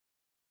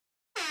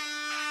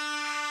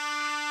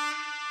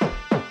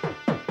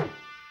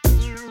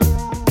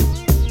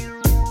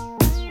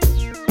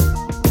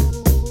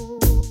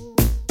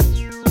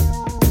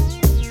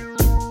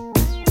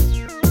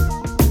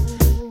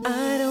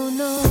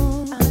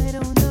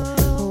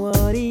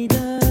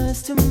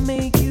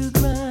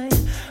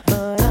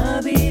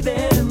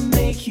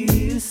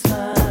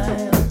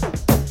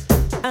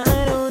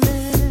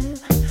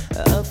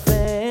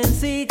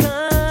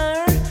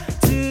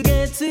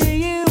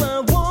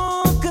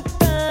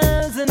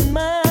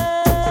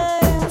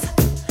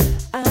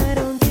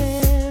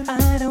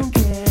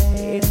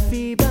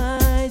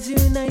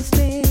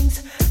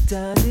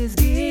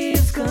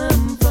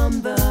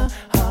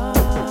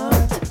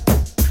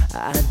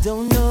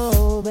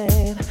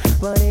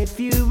if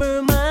you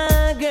were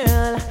my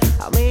girl,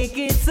 I'll make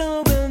it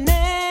so we'll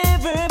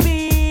never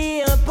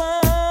be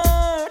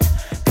apart.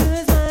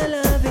 'Cause my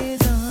love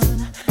is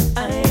on,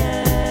 I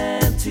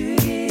have to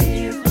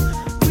give.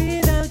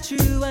 Without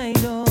you I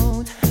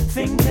don't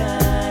think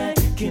I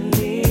can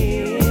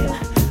live.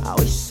 I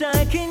wish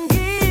I can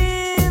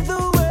give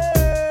the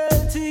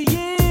world to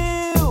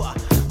you,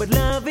 but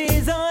love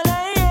is all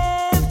I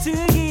have to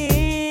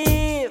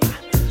give.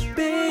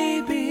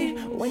 Baby,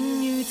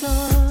 when you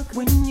talk,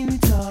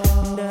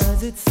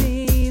 does it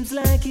seems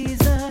like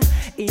he's not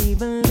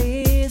even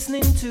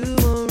listening to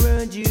a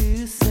word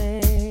you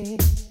say?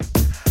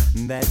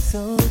 That's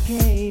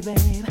okay,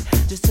 babe,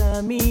 just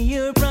tell me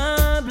your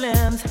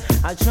problems.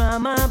 I'll try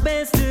my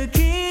best to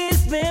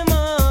kiss them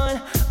all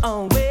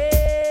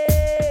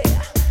away.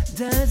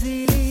 Does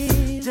he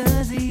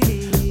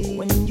leave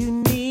when you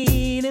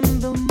need him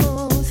the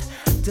most?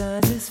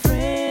 Does his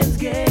friends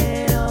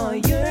get all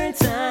your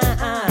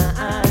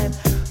time?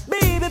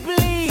 Baby,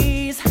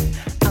 please,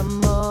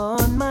 I'm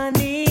on my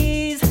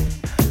knees,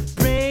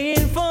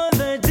 praying for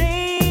the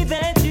day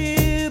that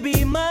you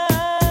be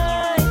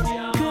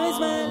mine. 'Cause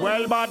my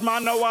Well, bad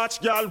man, no watch,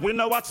 y'all. We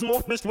know what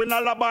smoke, miss, we no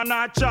love on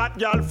a chat,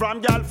 y'all.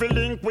 From y'all feel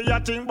link, we a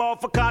think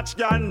about for catch,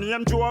 y'all.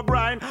 Name Joe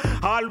Brian,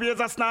 always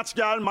a snatch,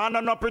 y'all. Man,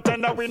 and no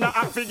pretend that we no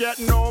act to get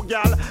no,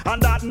 y'all.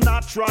 And that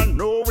natural,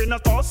 no, we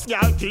not us,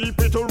 y'all. Keep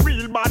it a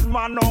real bad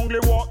man, only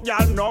walk,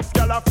 y'all. Enough,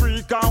 y'all, a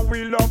freak, and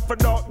we love for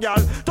duck,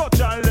 y'all.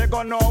 Touch and leg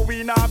on, no,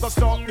 we not go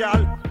stop,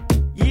 y'all.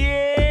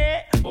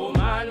 Yeah. Oh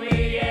man,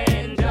 we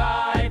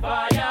enjoy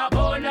fire,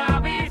 bona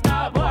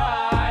vista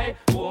boy.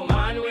 Oh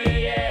man,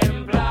 we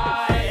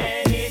employ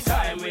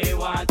anytime we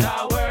want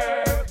to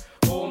work.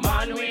 Oh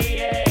man, we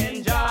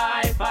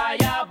enjoy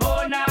fire,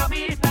 bona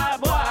vista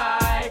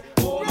boy.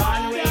 Oh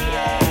man, we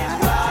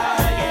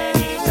employ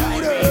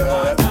anytime we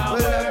want to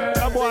work.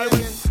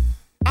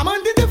 I'm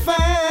under the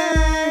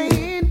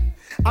fine.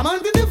 I'm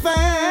under the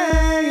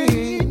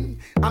fine.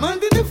 I'm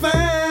under the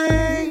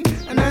fine.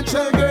 A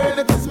natural girl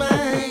that is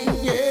mine.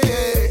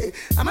 Yeah.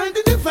 I'm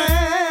under the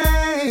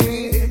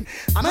fine.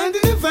 I'm under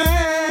the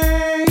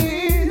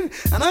fine.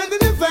 I'm under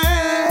the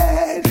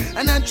fine.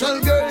 A natural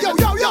girl. Yo,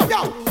 yo, yo,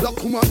 yo. Look,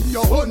 come on,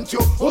 yo, hunt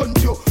you,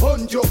 hunt you,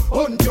 hunt you,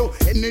 hunt you.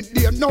 Any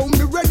day now,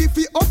 me ready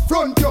for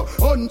upfront you.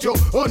 Hunt you,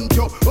 hunt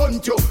you,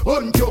 hunt you,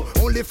 hunt you.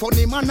 Only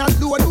funny man I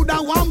do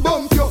that one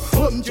bump you.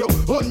 Hunt you,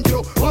 hunt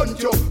you, hunt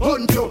you,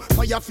 hunt you.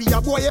 Fire for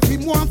your boy if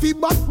him want fi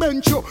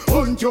backbench you.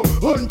 Hunt you,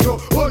 hunt you,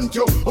 hunt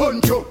you,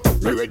 hunt you.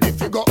 Me ready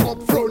fi go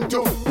upfront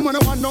you. Woman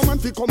I want no man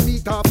fi come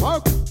meet her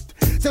park.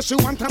 Say she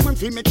want a man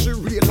fi make she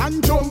real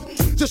and jump.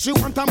 Say she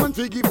want a man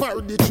fi give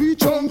her the tree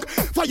chunk.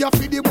 Fire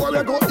for the boy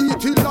we go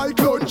eat it like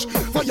lunch.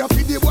 Fire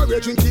for the boy we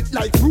drink it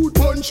like fruit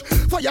punch.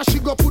 Fire she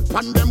go put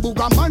pan them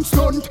booger man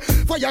stunt.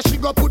 Fire she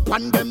go put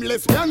pan them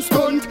lesbian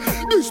stunt.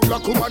 This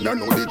black woman I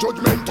know the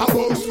judgment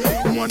about.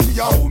 Woman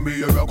how me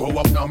here a go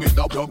up now me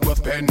stop plug go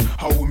spend.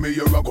 How me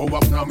here a go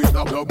up now me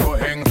stop plug go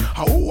hang.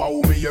 How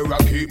me here a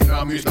keep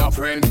now me stop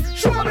friend.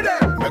 Show me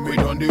them. Make me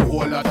done the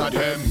whole lot of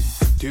them.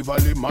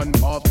 Tivoli man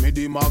pass me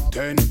the Mark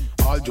 10.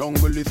 All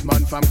junglist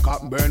man from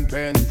Cockburn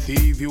Pen.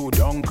 See you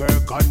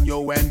Dunkirk on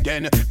you and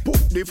then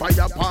put the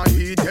fire pan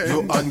heat.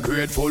 You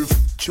ungrateful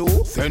Chew.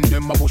 Send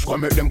them a bush, come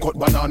make them cut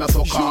banana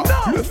sucker.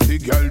 Left the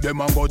girl,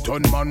 them a go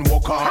turn man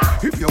walker.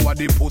 If you are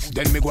the puss,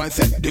 then me go and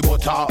set the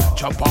butter.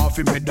 Chop off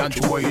him head and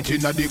throw it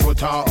in a the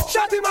gutter.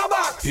 Shut him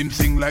back. Him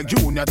sing like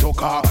Junior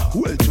Tucker.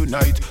 Well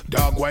tonight,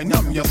 dog wine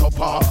am your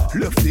supper.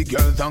 Left the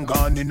girls and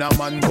gone in a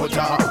man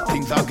gutter.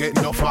 Things are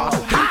getting no far.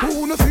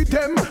 Who no see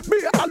them?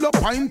 Me all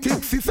up pint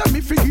ticks, say me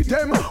figgy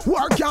them.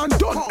 Work can't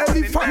done,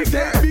 elephant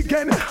they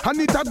begin. And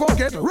it a go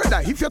get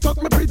redder if you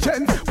talk me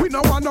pretend. We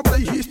no wanna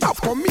play his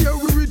stuff, come here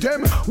we read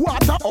them.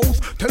 Waterhouse,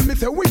 tell me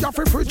say we have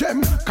to free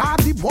them. Cause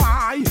the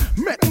boy,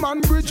 make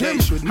man bridge him.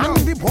 And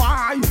the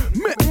boy,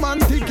 make man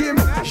take him.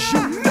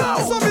 Should know.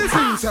 So me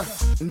sing say,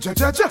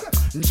 cha-cha-cha,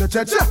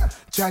 cha-cha-cha,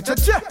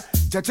 cha-cha-cha,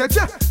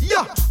 cha-cha-cha,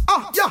 yeah,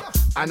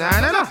 yeah,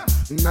 na-na-na,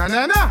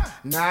 na-na-na,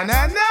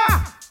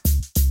 na-na-na.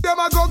 Them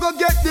a go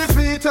get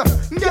defeat.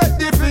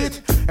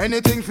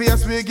 Anything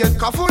fierce we get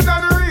kafun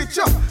and reach.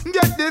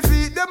 Get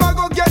defeat, them a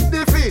go get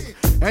defeat.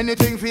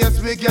 Anything fierce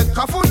we get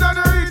kafun and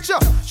reach.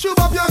 Shoot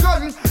up your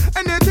gun.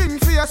 Anything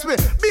fierce we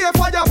be a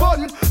fire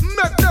bun.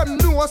 Make them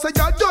know say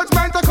your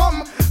judgment to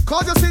come.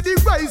 Cause you see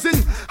the rising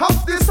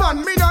of the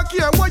sun. Me not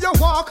care where you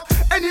walk,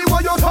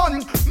 anywhere you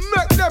turn.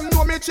 Make them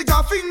know me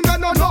chica finger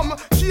no numb.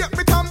 Shake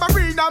me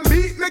tambourine and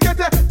beat me get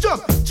a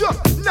jump.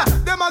 Nah,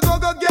 them a go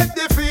get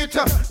defeat.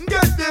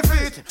 Get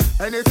defeat.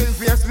 Anything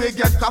fierce we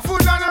get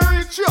kafun and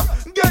reach.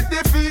 Get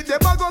defeat,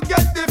 them a go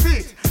get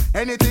defeat.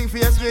 Anything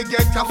fierce we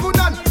get kafun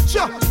and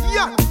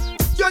yeah.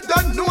 You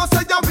don't know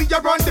say that we are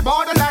on the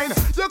borderline.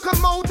 You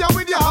come out there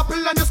with your apple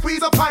and you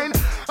squeeze a pine.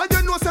 And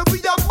you know say we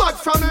are bad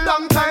from a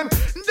long time.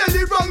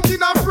 Delhi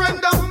ranking a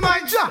friend of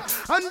mine, ja.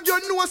 And you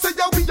know say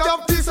that we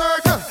have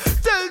dessert.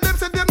 Tell them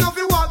say them not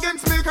fi walk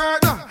against me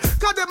curtain.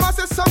 Cause them a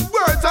say some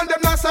words and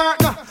them not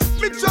certain.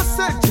 Me just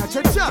say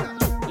cha-cha-cha.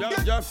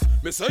 Yeah.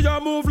 Me say you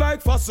move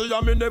like fussy,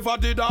 and me never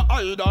did a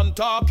hide and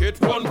talk it.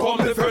 Run come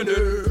defend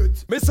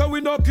it. Me say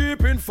we no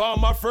keep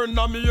inform my friend,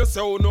 and me you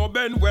say we no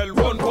bend well.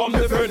 Run come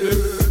defend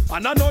it.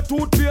 And I know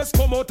toothpaste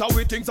come out of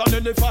we things, and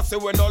then the fussy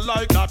we no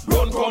like that.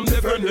 Run come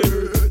defend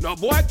it. No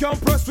boy can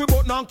press we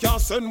button and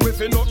can't send we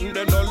for nothing.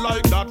 They no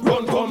like that.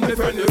 Run come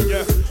defend it.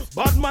 Yeah.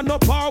 Bad man no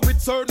power with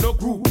certain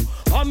group,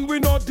 and we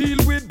no deal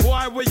with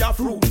boy we a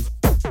fruit.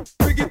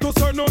 We get to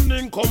certain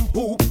income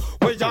poop.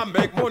 We ya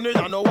make money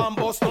and no one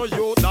boss no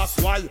you.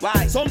 That's why.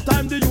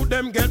 Sometimes the youth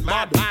them get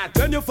mad.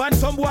 Then you find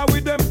some boy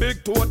with them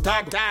big toe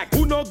tag.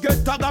 Who no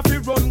get tag if he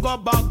run go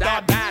back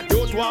that.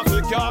 Youth want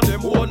to call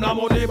them own a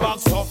money back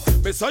so.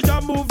 Me say ya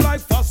move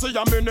like fussy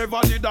and me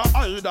never did a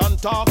hide and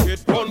talk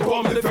it. Run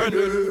come defend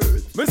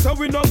it. Me say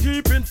we no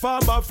keep in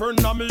farmer friend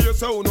and me you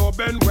say we no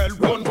bend well.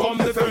 Run come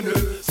defend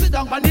it. Sit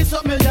down pan this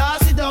up me ya,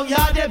 sit down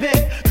ya debe.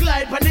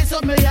 Glide pan this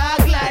up me ya,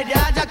 glide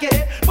ya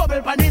jacket.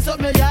 Bubble pan this up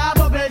me ya,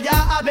 bubble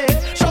ya abe.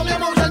 Show me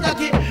motion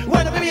jacket,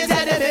 when the baby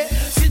say debe.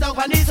 Sit down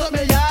pan this up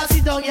me ya,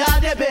 sit down ya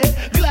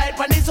debe. Glide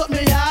pan this up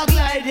me ya,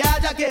 glide ya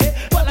jacket.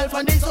 Balance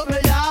pan this up me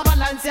ya,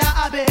 balance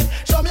ya abe.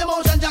 Show me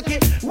motion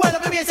jacket, when the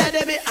baby say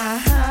debe.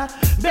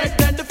 Bed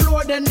then the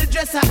floor then the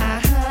dresser.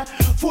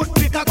 Foot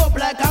pick a up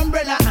like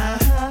umbrella.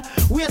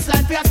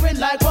 Waistline fear spin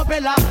like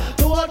propeller.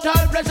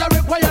 Total pressure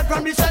required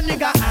from this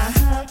nigga.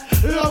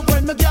 Love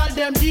when my girl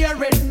them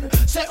daring.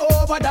 Say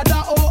over the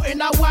oh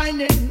in a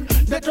whining.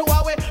 They throw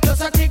away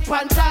just a tick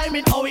pan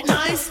timing. Oh it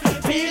nice,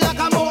 feel like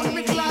I'm on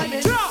me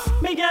climbing.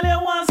 Me girl you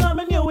want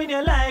something new in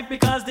your life,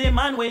 because the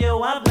man where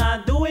you have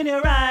not doing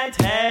it right.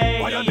 Hey,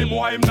 why are the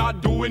boy I'm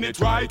not doing it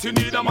right? You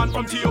need a man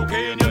from TOK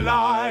in your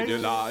life.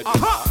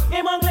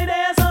 Him ugly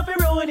there something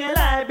ruin your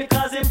life,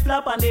 because him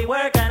flop on the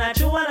work and I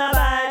chew on a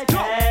bite.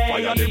 Hey,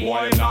 why are the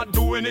boy I'm not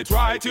doing it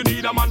right? You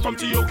need a man from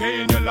TOK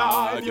in your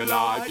life.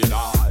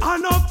 I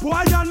know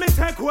boy and me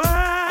take way.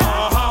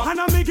 And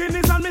I me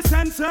Guinness and me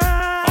sensei.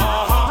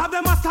 Have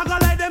them a stagger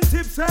like them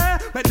tipsy.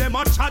 But them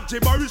a chat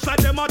gibberish like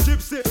them a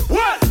gypsy.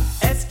 What?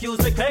 Excuse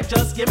me quick,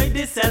 just give me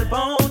this cell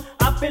phone.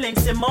 I'm feeling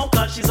Simone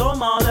cause she's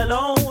home all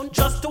alone.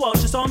 Just to watch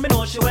she saw me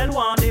know she well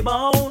want the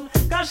bone.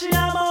 Cause she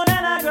a bone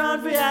and a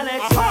ground for her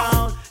next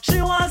round. She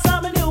wants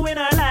something new in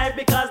her life,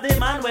 because the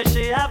man where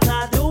she have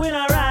not doing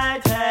her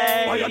right.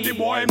 Hey, why are the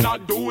boy I'm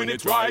not doing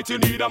it right? You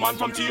need a man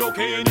from TOK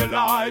in your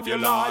life.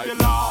 Him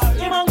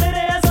ugly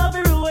there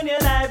something ruin your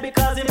life,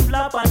 because him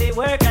flop on the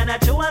work and I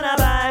chew on a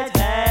bite.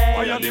 Hey,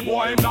 why are the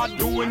boy I'm not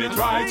doing it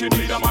right? You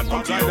need a man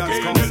from TOK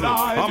in your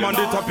life. I'm on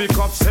the topic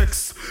of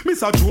sex.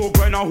 Miss a joke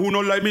right now who no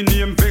like me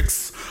name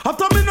Vex.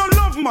 After me no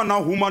love man a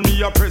woman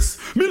me a press.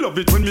 Me love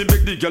it when me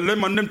beg the girl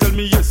them and them tell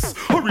me yes.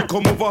 Hurry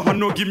come over and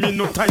no give me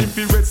no time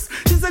for rest.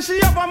 She say she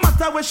have a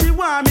matter where she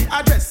want me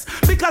address,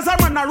 because I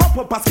run her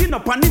up a skin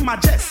up and in my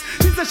chest.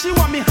 She say she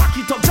want me hack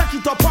it up, jack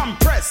it up and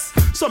press.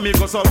 So me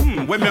go so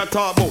when me a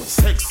talk about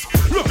sex.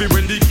 Love it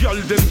when the girl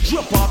them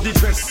drop off the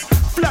dress.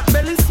 Flat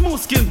belly, smooth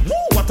skin, woo,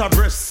 what a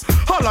breast.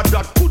 All of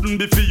that couldn't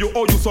be for you,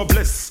 oh you so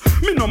blessed.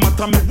 Me no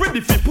matter, me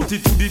ready fi put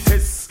it to the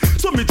test.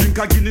 So me drink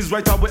a Guinness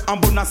right away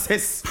and bonus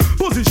hess.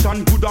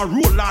 Position good and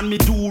roll on me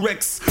do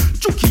Rex.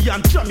 Chucky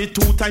and jam me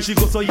 2 times, she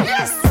go so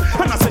yes.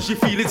 And I say she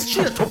feel it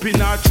straight up in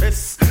her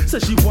chest. Say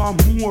she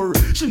want more,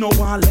 she no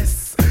want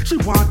less. She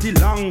want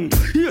it long,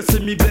 here say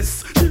me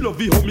bless. She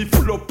love it how me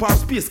full up her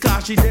space,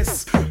 cause she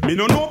des. Me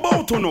no know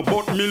about her no,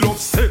 but me love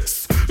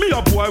sex. Me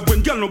a boy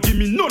when girl no give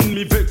me none,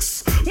 me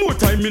vex. More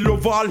time me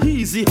love all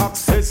easy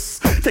access.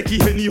 Take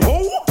it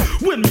anyhow,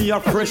 when me a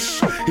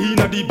fresh.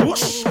 Inna the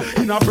bush,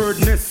 in a bird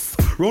nest.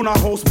 Round a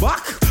house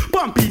back,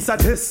 one piece of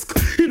desk.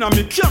 Inna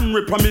me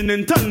camera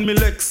prominent and me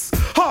legs.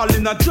 All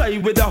in a dry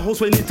with the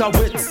house when it a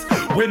wet.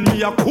 When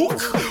me a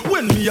cook,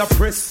 when me a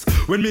press.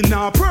 When me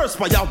nah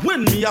perspire,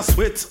 when me a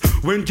sweat.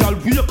 When girl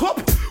wake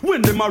up,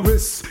 when them a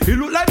rest. It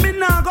look like me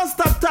nah go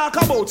stop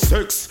talk about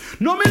sex.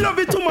 No me love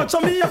it too much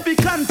and me have to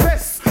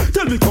confess.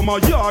 Tell me come a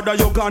yard or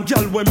you gone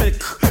girl we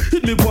make.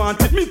 It me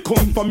want it, me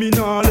come for me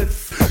nah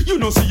left. You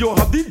know see you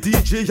have the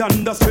DJ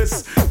under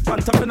stress. Man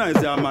tap the nice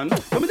there man.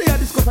 When me they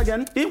discuss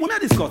again, when me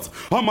discuss.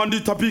 I'm on the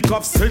topic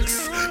of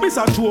sex. Miss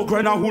a joke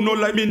right now who no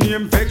like me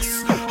name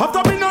Vex.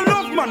 After me no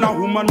love man a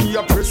woman me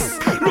a press.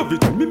 Love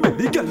it when me make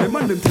the girl them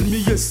and them tell me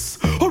yes.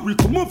 Hurry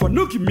come over,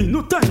 no give me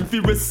no time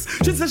for rest.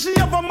 She say she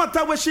have a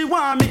matter where she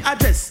want me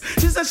address.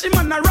 She say she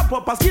man a wrap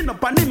up her skin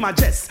up and in my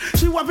chest.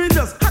 She want me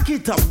just hack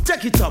it up,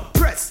 jack it up,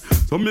 press.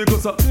 So me go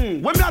so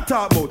when me a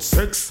talk about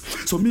sex.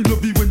 So me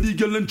love it when the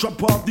girl and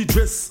drop off the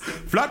dress.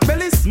 Flat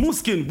belly, smooth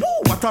skin,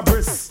 woo, what a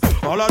breast.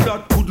 All of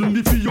that couldn't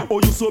be for you, oh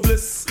you so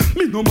blessed.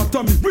 Me no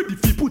matter, me ready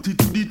fi put it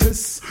to the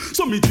test.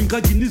 So me drink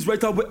a Guinness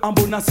right away and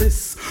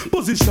bonuses.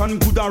 Position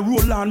good and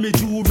roll on me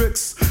Jew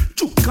Rex.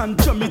 Juke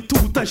and jam me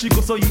 2 times, she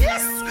go so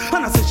yes.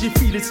 And I say she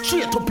feel it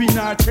straight up in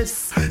her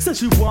chest. Say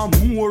she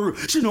want more,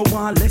 she no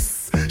want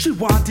less. She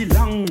want it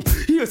long,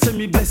 here say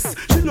me bless.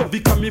 She love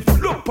it cause me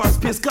full up her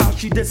space cause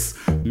she des.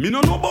 Me no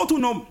know about who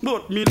no,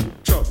 but me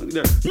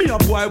me a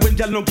boy when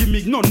y'all no give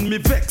me none me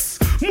vex.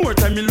 More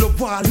time me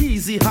love all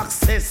easy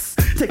access.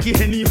 Take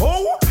it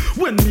anyhow,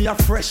 When me a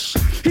fresh,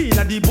 in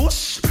a the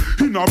bush,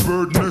 in a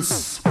bird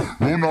nest.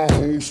 Run a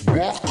house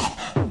back,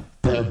 and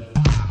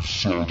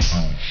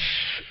be